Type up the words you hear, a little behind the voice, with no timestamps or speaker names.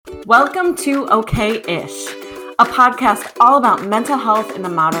Welcome to Okay-ish, a podcast all about mental health in the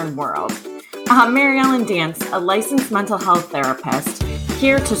modern world. I'm Mary Ellen Dance, a licensed mental health therapist,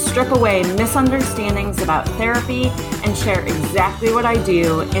 here to strip away misunderstandings about therapy and share exactly what I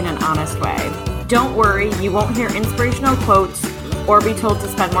do in an honest way. Don't worry, you won't hear inspirational quotes or be told to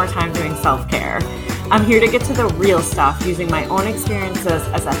spend more time doing self-care. I'm here to get to the real stuff using my own experiences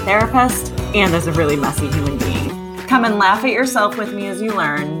as a therapist and as a really messy human being. Come and laugh at yourself with me as you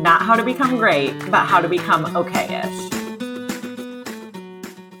learn, not how to become great, but how to become okay-ish.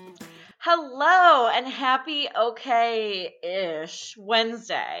 Hello and happy okay-ish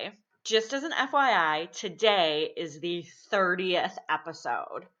Wednesday. Just as an FYI, today is the 30th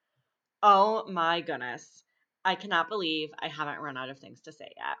episode. Oh my goodness. I cannot believe I haven't run out of things to say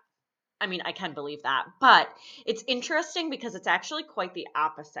yet. I mean, I can believe that, but it's interesting because it's actually quite the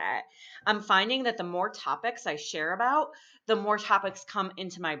opposite. I'm finding that the more topics I share about, the more topics come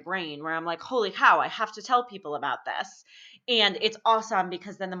into my brain where I'm like, holy cow, I have to tell people about this. And it's awesome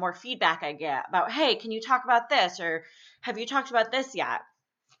because then the more feedback I get about, hey, can you talk about this? Or have you talked about this yet?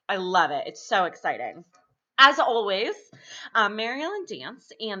 I love it. It's so exciting. As always, I'm Mary Ellen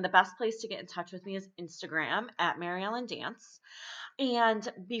Dance, and the best place to get in touch with me is Instagram at Mary Ellen Dance. And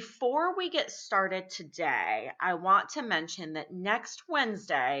before we get started today, I want to mention that next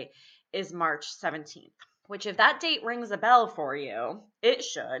Wednesday is March 17th, which if that date rings a bell for you, it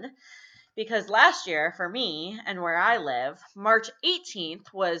should, because last year for me and where I live, March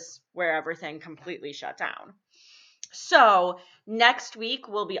 18th was where everything completely shut down. So next week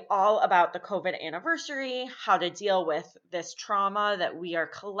will be all about the COVID anniversary, how to deal with this trauma that we are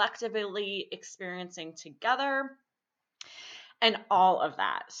collectively experiencing together, and all of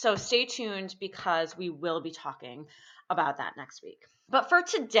that. So stay tuned because we will be talking about that next week. But for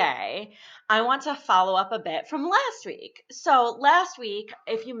today, I want to follow up a bit from last week. So last week,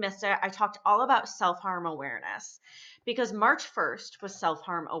 if you missed it, I talked all about self-harm awareness because March 1st was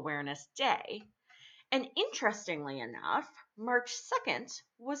Self-Harm Awareness Day. And interestingly enough, March 2nd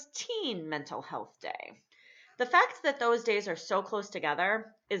was Teen Mental Health Day. The fact that those days are so close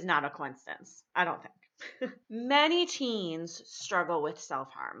together is not a coincidence, I don't think. Many teens struggle with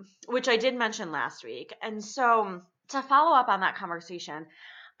self-harm, which I did mention last week. And so to follow up on that conversation,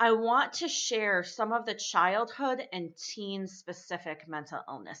 I want to share some of the childhood and teen specific mental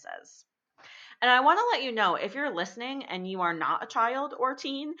illnesses. And I want to let you know, if you're listening and you are not a child or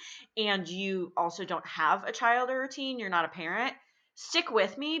teen, and you also don't have a child or a teen, you're not a parent, stick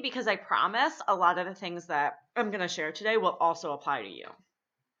with me because I promise a lot of the things that I'm going to share today will also apply to you.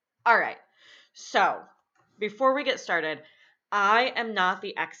 All right. So before we get started, I am not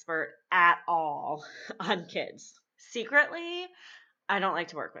the expert at all on kids. Secretly, I don't like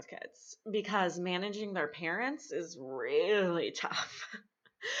to work with kids because managing their parents is really tough.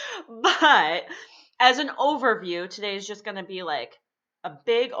 But as an overview, today is just going to be like a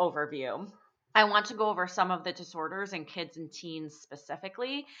big overview. I want to go over some of the disorders in kids and teens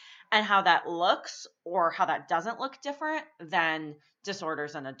specifically and how that looks or how that doesn't look different than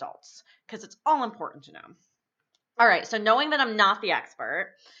disorders in adults, because it's all important to know. All right, so knowing that I'm not the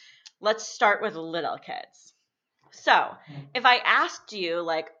expert, let's start with little kids. So if I asked you,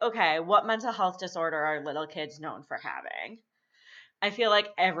 like, okay, what mental health disorder are little kids known for having? I feel like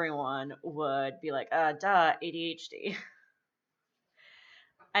everyone would be like, duh, ADHD.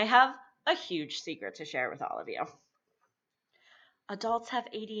 I have a huge secret to share with all of you. Adults have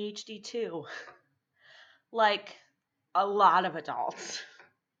ADHD too. Like a lot of adults.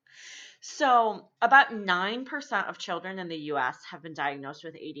 So about 9% of children in the US have been diagnosed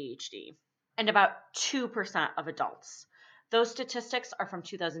with ADHD, and about 2% of adults. Those statistics are from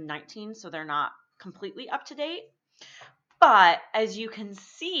 2019, so they're not completely up to date. But as you can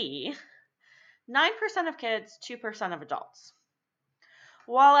see, 9% of kids, 2% of adults.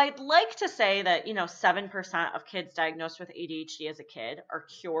 While I'd like to say that, 7% of kids diagnosed with ADHD as a kid are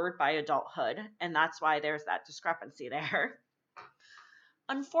cured by adulthood, and that's why there's that discrepancy there.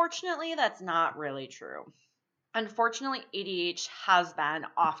 Unfortunately, that's not really true. Unfortunately, ADHD has been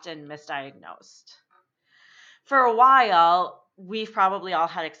often misdiagnosed. For a while, we've probably all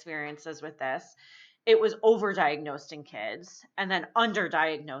had experiences with this. It was overdiagnosed in kids and then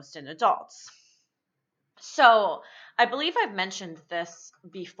underdiagnosed in adults. So I believe I've mentioned this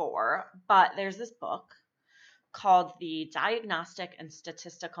before, but there's this book called the Diagnostic and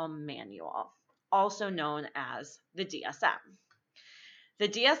Statistical Manual, also known as the DSM. The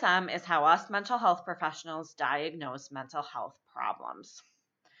DSM is how us mental health professionals diagnose mental health problems.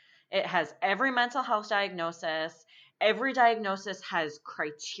 It has every mental health diagnosis. Every diagnosis has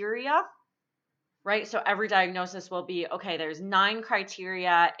criteria right? So every diagnosis will be, okay, there's 9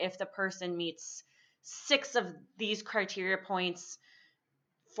 criteria. If the person meets 6 of these criteria points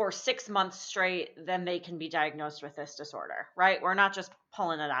for 6 months straight, then they can be diagnosed with this disorder, right? We're not just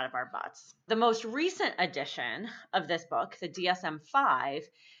pulling it out of our butts. The most recent edition of this book, the DSM-5,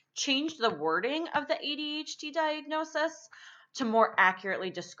 changed the wording of the ADHD diagnosis to more accurately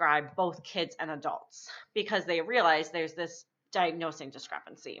describe both kids and adults because they realized there's this diagnosing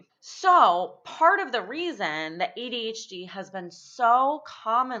discrepancy. So, part of the reason that ADHD has been so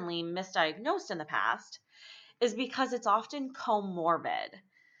commonly misdiagnosed in the past is because it's often comorbid.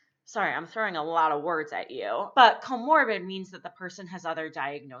 Sorry, I'm throwing a lot of words at you, but comorbid means that the person has other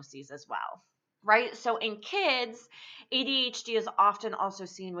diagnoses as well, right? So in kids, ADHD is often also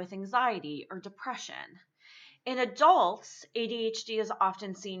seen with anxiety or depression. In adults, ADHD is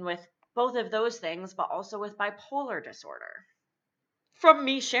often seen with both of those things, but also with bipolar disorder. From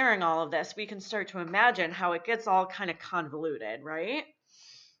me sharing all of this, we can start to imagine how it gets all kind of convoluted, right?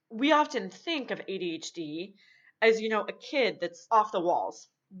 We often think of ADHD as, a kid that's off the walls,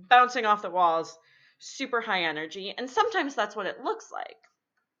 bouncing off the walls, super high energy, and sometimes that's what it looks like.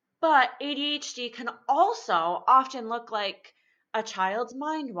 But ADHD can also often look like a child's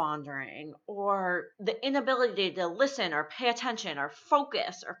mind wandering, or the inability to listen or pay attention or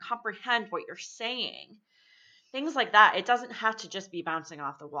focus or comprehend what you're saying. Things like that. It doesn't have to just be bouncing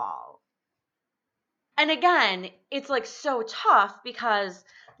off the wall. And again, it's like so tough because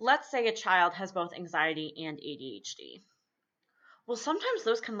let's say a child has both anxiety and ADHD. Well, sometimes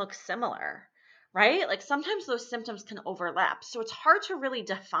those can look similar, right? Like sometimes those symptoms can overlap. So it's hard to really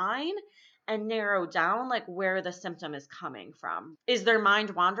define and narrow down like where the symptom is coming from. Is their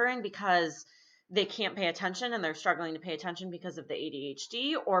mind wandering because they can't pay attention and they're struggling to pay attention because of the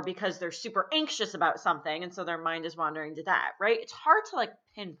ADHD, or because they're super anxious about something and so their mind is wandering to that, right? It's hard to like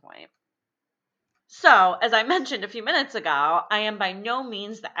pinpoint. So, as I mentioned a few minutes ago, I am by no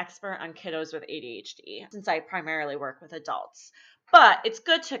means the expert on kiddos with ADHD, since I primarily work with adults. But it's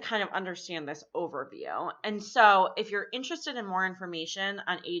good to kind of understand this overview. And so, if you're interested in more information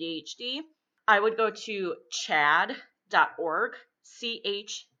on ADHD, I would go to chadd.org,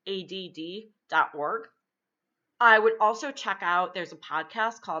 CHADD.org. I would also check out, there's a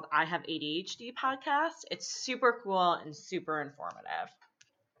podcast called I Have ADHD podcast. It's super cool and super informative.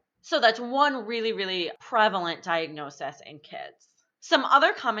 So that's one really, really prevalent diagnosis in kids. Some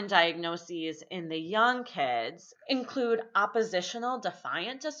other common diagnoses in the young kids include oppositional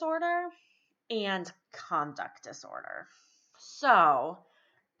defiant disorder and conduct disorder. So,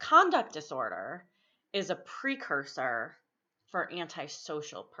 conduct disorder is a precursor for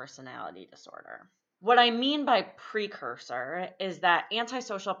antisocial personality disorder. What I mean by precursor is that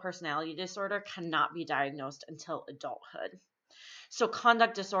antisocial personality disorder cannot be diagnosed until adulthood. So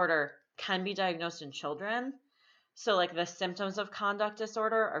conduct disorder can be diagnosed in children. So like the symptoms of conduct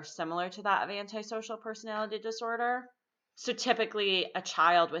disorder are similar to that of antisocial personality disorder. So typically a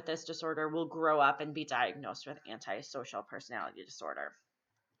child with this disorder will grow up and be diagnosed with antisocial personality disorder.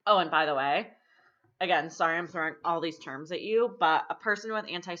 Oh, and by the way, again, sorry I'm throwing all these terms at you, but a person with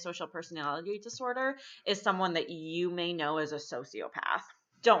antisocial personality disorder is someone that you may know as a sociopath.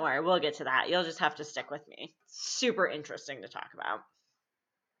 Don't worry, we'll get to that. You'll just have to stick with me. Super interesting to talk about.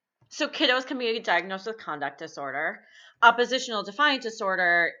 So kiddos can be diagnosed with conduct disorder. Oppositional defiant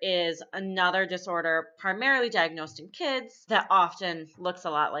disorder is another disorder primarily diagnosed in kids that often looks a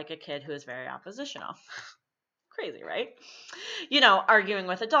lot like a kid who is very oppositional. Crazy, right? Arguing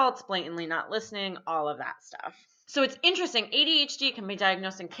with adults, blatantly not listening, all of that stuff. So it's interesting. ADHD can be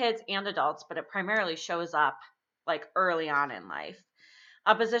diagnosed in kids and adults, but it primarily shows up like early on in life.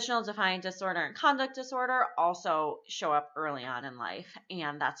 Oppositional defiant disorder and conduct disorder also show up early on in life,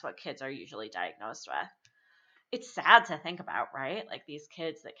 and that's what kids are usually diagnosed with. It's sad to think about, right? Like these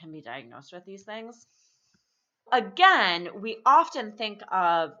kids that can be diagnosed with these things. Again, we often think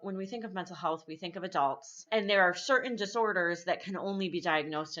of, when we think of mental health, we think of adults, and there are certain disorders that can only be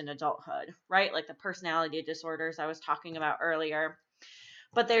diagnosed in adulthood, right? Like the personality disorders I was talking about earlier.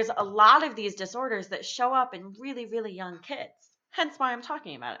 But there's a lot of these disorders that show up in really, really young kids. Hence why I'm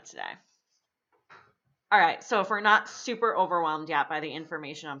talking about it today. All right, so if we're not super overwhelmed yet by the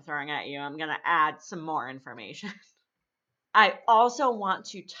information I'm throwing at you, I'm going to add some more information. I also want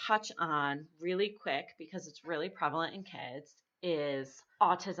to touch on really quick, because it's really prevalent in kids, is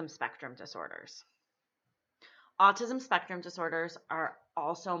autism spectrum disorders. Autism spectrum disorders are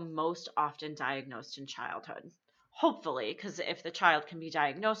also most often diagnosed in childhood. Hopefully, because if the child can be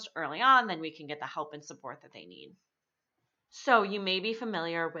diagnosed early on, then we can get the help and support that they need. So you may be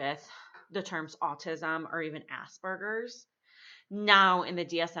familiar with the terms autism or even Asperger's. Now in the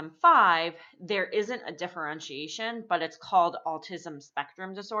DSM-5, there isn't a differentiation, but it's called autism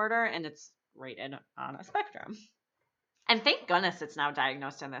spectrum disorder, and it's rated on a spectrum. And thank goodness it's now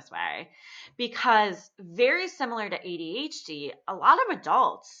diagnosed in this way, because very similar to ADHD, a lot of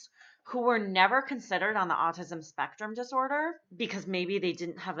adults who were never considered on the autism spectrum disorder because maybe they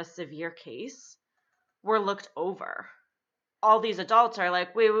didn't have a severe case were looked over. All these adults are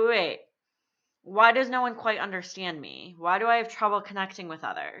like, wait. Why does no one quite understand me? Why do I have trouble connecting with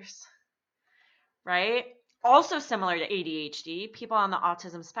others? Right? Also similar to ADHD, people on the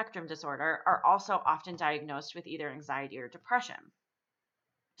autism spectrum disorder are also often diagnosed with either anxiety or depression.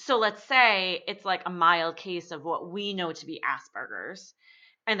 So let's say it's like a mild case of what we know to be Asperger's,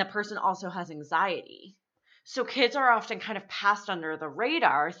 and the person also has anxiety. So kids are often kind of passed under the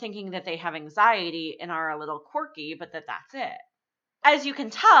radar thinking that they have anxiety and are a little quirky, but that's it. As you can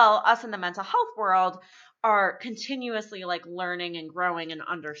tell, us in the mental health world are continuously like learning and growing and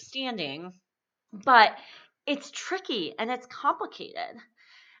understanding, but it's tricky and it's complicated.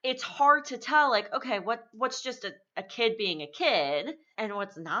 It's hard to tell, like, okay, what's just a kid being a kid and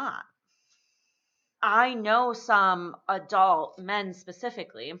what's not. I know some adult men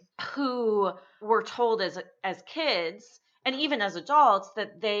specifically who were told as kids and even as adults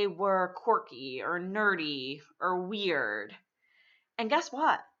that they were quirky or nerdy or weird. And guess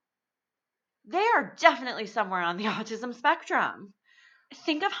what? They are definitely somewhere on the autism spectrum.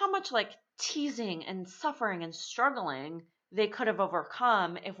 Think of how much like teasing and suffering and struggling they could have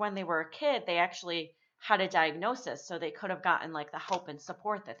overcome if when they were a kid they actually had a diagnosis, so they could have gotten like the help and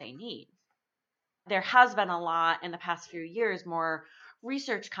support that they need. There has been a lot in the past few years, more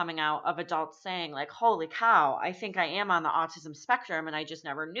research coming out of adults saying like, holy cow, I think I am on the autism spectrum and I just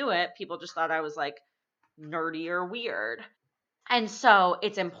never knew it. People just thought I was like nerdy or weird. And so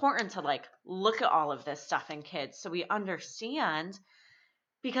it's important to like look at all of this stuff in kids so we understand,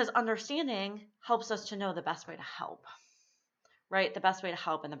 because understanding helps us to know the best way to help, right? The best way to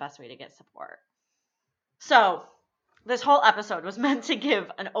help and the best way to get support. So this whole episode was meant to give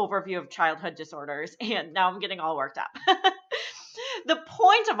an overview of childhood disorders, and now I'm getting all worked up. The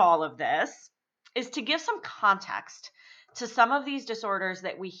point of all of this is to give some context to some of these disorders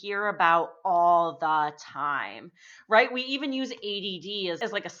that we hear about all the time, right? We even use ADD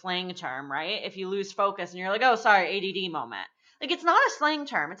as like a slang term, right? If you lose focus and you're like, oh, sorry, ADD moment. Like, it's not a slang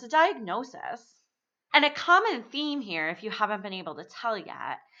term, it's a diagnosis. And a common theme here, if you haven't been able to tell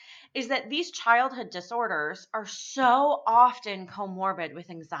yet, is that these childhood disorders are so often comorbid with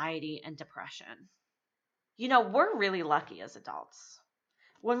anxiety and depression. You know, we're really lucky as adults.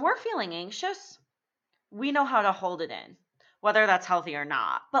 When we're feeling anxious, we know how to hold it in, whether that's healthy or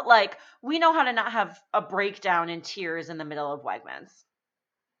not. But like, we know how to not have a breakdown in tears in the middle of Wegmans.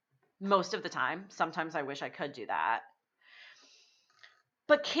 Most of the time. Sometimes I wish I could do that.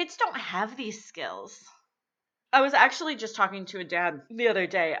 But kids don't have these skills. I was actually just talking to a dad the other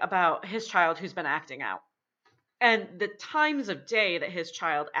day about his child who's been acting out. And the times of day that his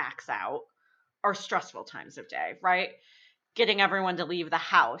child acts out are stressful times of day, right? Getting everyone to leave the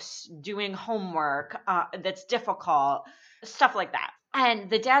house, doing homework that's difficult, stuff like that. And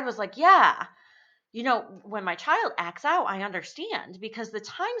the dad was like, yeah, you know, when my child acts out, I understand, because the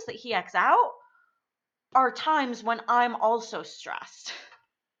times that he acts out are times when I'm also stressed.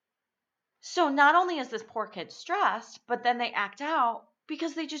 So not only is this poor kid stressed, but then they act out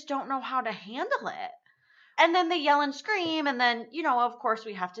because they just don't know how to handle it. And then they yell and scream. And then, you know, of course,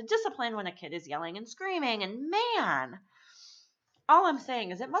 we have to discipline when a kid is yelling and screaming. And man, all I'm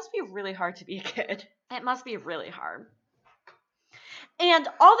saying is it must be really hard to be a kid. It must be really hard. And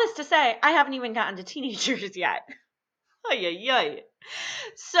all this to say, I haven't even gotten to teenagers yet. Ay.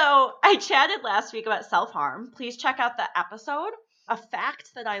 So I chatted last week about self-harm. Please check out the episode. A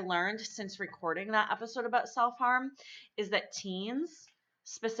fact that I learned since recording that episode about self-harm is that teens,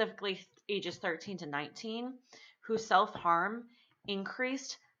 specifically ages 13 to 19, who self-harm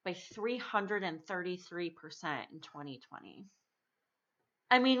increased by 333% in 2020.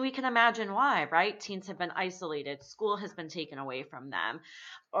 I mean, we can imagine why, right? Teens have been isolated. School has been taken away from them.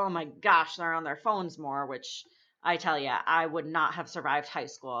 Oh my gosh, they're on their phones more, which I tell you, I would not have survived high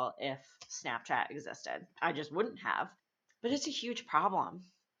school if Snapchat existed. I just wouldn't have. But it's a huge problem.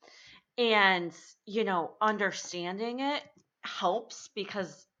 And, you know, understanding it helps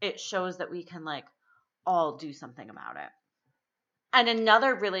because it shows that we can like all do something about it. And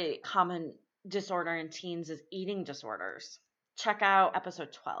another really common disorder in teens is eating disorders. Check out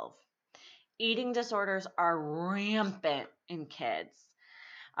episode 12. Eating disorders are rampant in kids.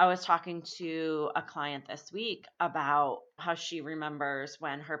 I was talking to a client this week about how she remembers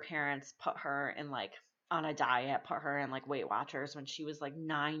when her parents put her in like on a diet, put her in like Weight Watchers when she was like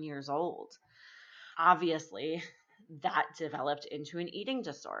 9 years old. Obviously, that developed into an eating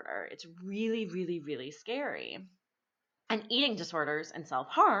disorder. It's really, really, really scary. And eating disorders and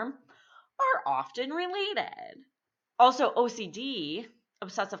self-harm are often related. Also, OCD,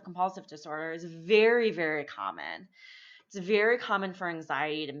 obsessive compulsive disorder, is very, very common. It's very common for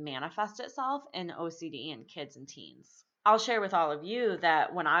anxiety to manifest itself in OCD in kids and teens. I'll share with all of you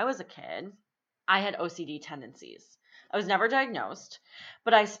that when I was a kid, I had OCD tendencies. I was never diagnosed,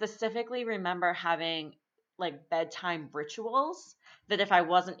 but I specifically remember having like bedtime rituals that if I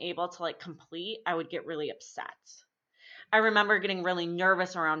wasn't able to like complete, I would get really upset. I remember getting really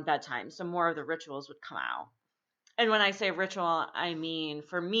nervous around bedtime, so more of the rituals would come out. And when I say ritual, I mean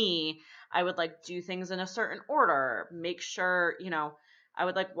for me, I would like do things in a certain order, make sure, I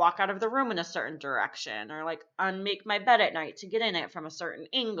would like walk out of the room in a certain direction or like unmake my bed at night to get in it from a certain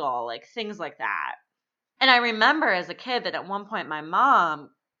angle, like things like that. And I remember as a kid that at one point my mom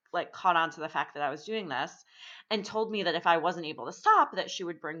like caught on to the fact that I was doing this and told me that if I wasn't able to stop, that she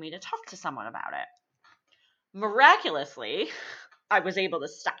would bring me to talk to someone about it. Miraculously, I was able to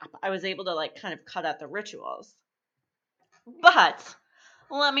stop. I was able to like kind of cut out the rituals. But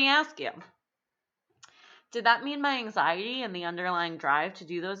let me ask you, did that mean my anxiety and the underlying drive to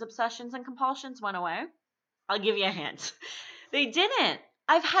do those obsessions and compulsions went away? I'll give you a hint. They didn't.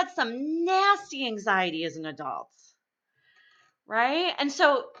 I've had some nasty anxiety as an adult. Right? And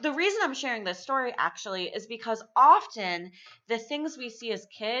so the reason I'm sharing this story actually is because often the things we see as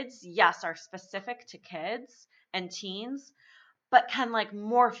kids, yes, are specific to kids and teens, but can like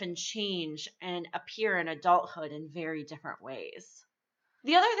morph and change and appear in adulthood in very different ways.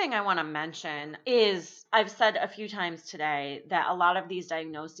 The other thing I want to mention is I've said a few times today that a lot of these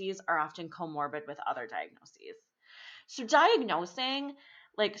diagnoses are often comorbid with other diagnoses. So diagnosing,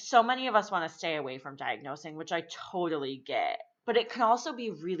 like so many of us want to stay away from diagnosing, which I totally get, but it can also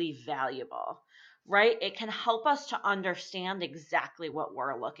be really valuable, right? It can help us to understand exactly what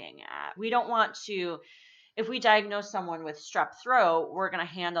we're looking at. We don't want to, if we diagnose someone with strep throat, we're going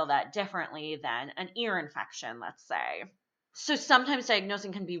to handle that differently than an ear infection, let's say. So sometimes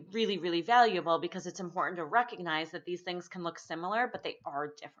diagnosing can be really, really valuable because it's important to recognize that these things can look similar, but they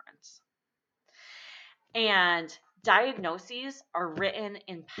are different. And diagnoses are written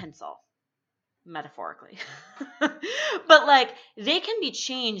in pencil, metaphorically. But like they can be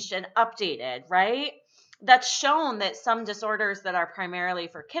changed and updated, right? That's shown that some disorders that are primarily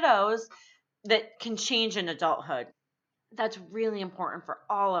for kiddos that can change in adulthood. That's really important for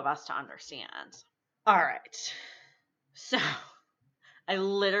all of us to understand. All right. So I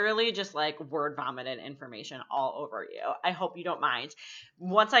literally just like word vomited information all over you. I hope you don't mind.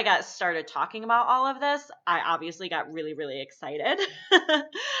 Once I got started talking about all of this, I obviously got really, really excited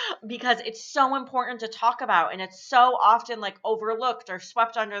because it's so important to talk about and it's so often like overlooked or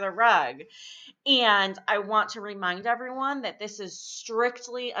swept under the rug. And I want to remind everyone that this is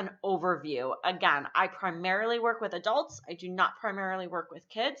strictly an overview. Again, I primarily work with adults. I do not primarily work with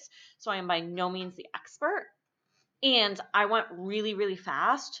kids, so I am by no means the expert. And I went really, really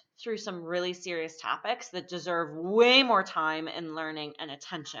fast through some really serious topics that deserve way more time and learning and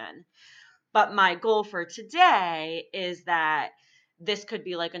attention. But my goal for today is that this could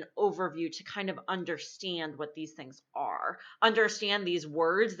be like an overview to kind of understand what these things are, understand these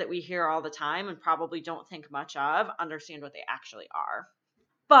words that we hear all the time and probably don't think much of, understand what they actually are.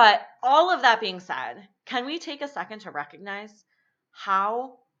 But all of that being said, can we take a second to recognize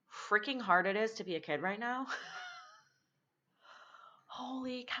how freaking hard it is to be a kid right now?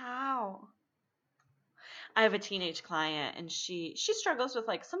 Holy cow. I have a teenage client and she struggles with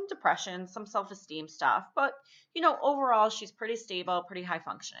like some depression, some self-esteem stuff, but overall she's pretty stable, pretty high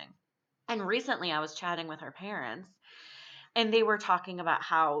functioning. And recently I was chatting with her parents and they were talking about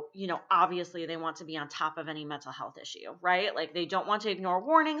how, obviously they want to be on top of any mental health issue, right? Like they don't want to ignore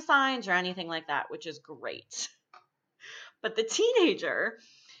warning signs or anything like that, which is great. But the teenager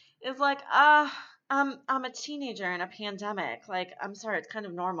is like, I'm a teenager in a pandemic. Like, I'm sorry, it's kind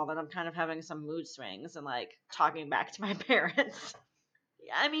of normal that I'm kind of having some mood swings and like talking back to my parents.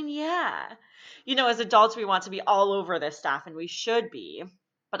 I mean, yeah. As adults, we want to be all over this stuff and we should be.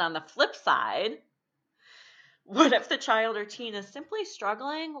 But on the flip side, what if the child or teen is simply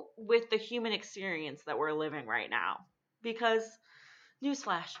struggling with the human experience that we're living right now? Because,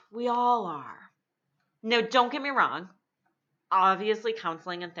 newsflash, we all are. Now, don't get me wrong. Obviously,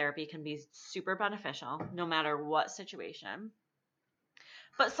 counseling and therapy can be super beneficial no matter what situation.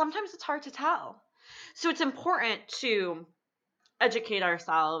 But sometimes it's hard to tell. So it's important to educate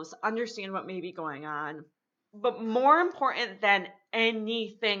ourselves, understand what may be going on. But more important than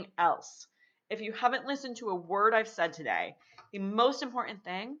anything else if you haven't listened to a word I've said today, the most important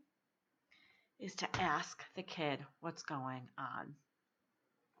thing is to ask the kid what's going on.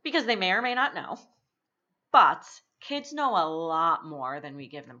 Because they may or may not know, but kids know a lot more than we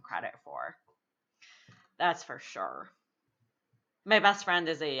give them credit for. That's for sure. My best friend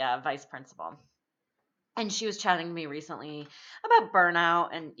is a vice principal, and she was chatting to me recently about burnout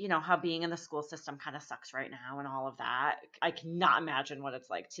and, how being in the school system kind of sucks right now and all of that. I cannot imagine what it's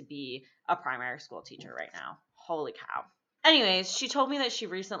like to be a primary school teacher right now. Holy cow. Anyways, she told me that she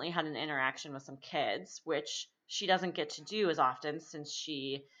recently had an interaction with some kids, which she doesn't get to do as often since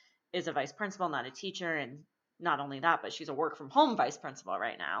she is a vice principal, not a teacher. And not only that, but she's a work from home vice principal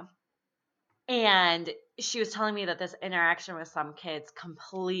right now. And she was telling me that this interaction with some kids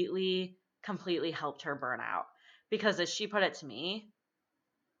completely helped her burn out. Because as she put it to me,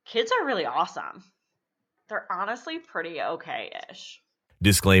 kids are really awesome. They're honestly pretty okay-ish.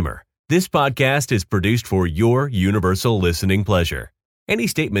 Disclaimer. This podcast is produced for your universal listening pleasure. Any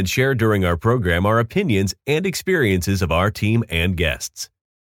statements shared during our program are opinions and experiences of our team and guests.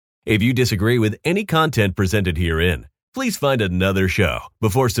 If you disagree with any content presented herein, please find another show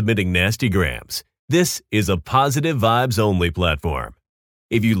before submitting nasty grams. This is a positive vibes only platform.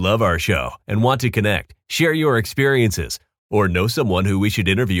 If you love our show and want to connect, share your experiences, or know someone who we should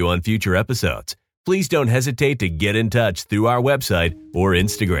interview on future episodes, please don't hesitate to get in touch through our website or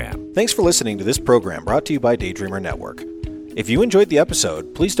Instagram. Thanks for listening to this program brought to you by Daydreamer Network. If you enjoyed the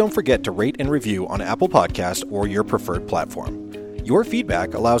episode, please don't forget to rate and review on Apple Podcasts or your preferred platform. Your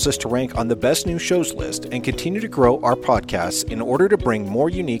feedback allows us to rank on the best new shows list and continue to grow our podcasts in order to bring more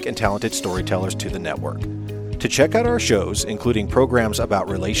unique and talented storytellers to the network. To check out our shows, including programs about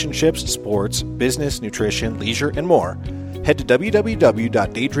relationships, sports, business, nutrition, leisure, and more, head to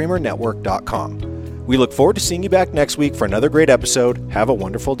www.daydreamernetwork.com. We look forward to seeing you back next week for another great episode. Have a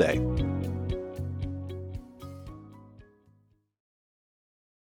wonderful day.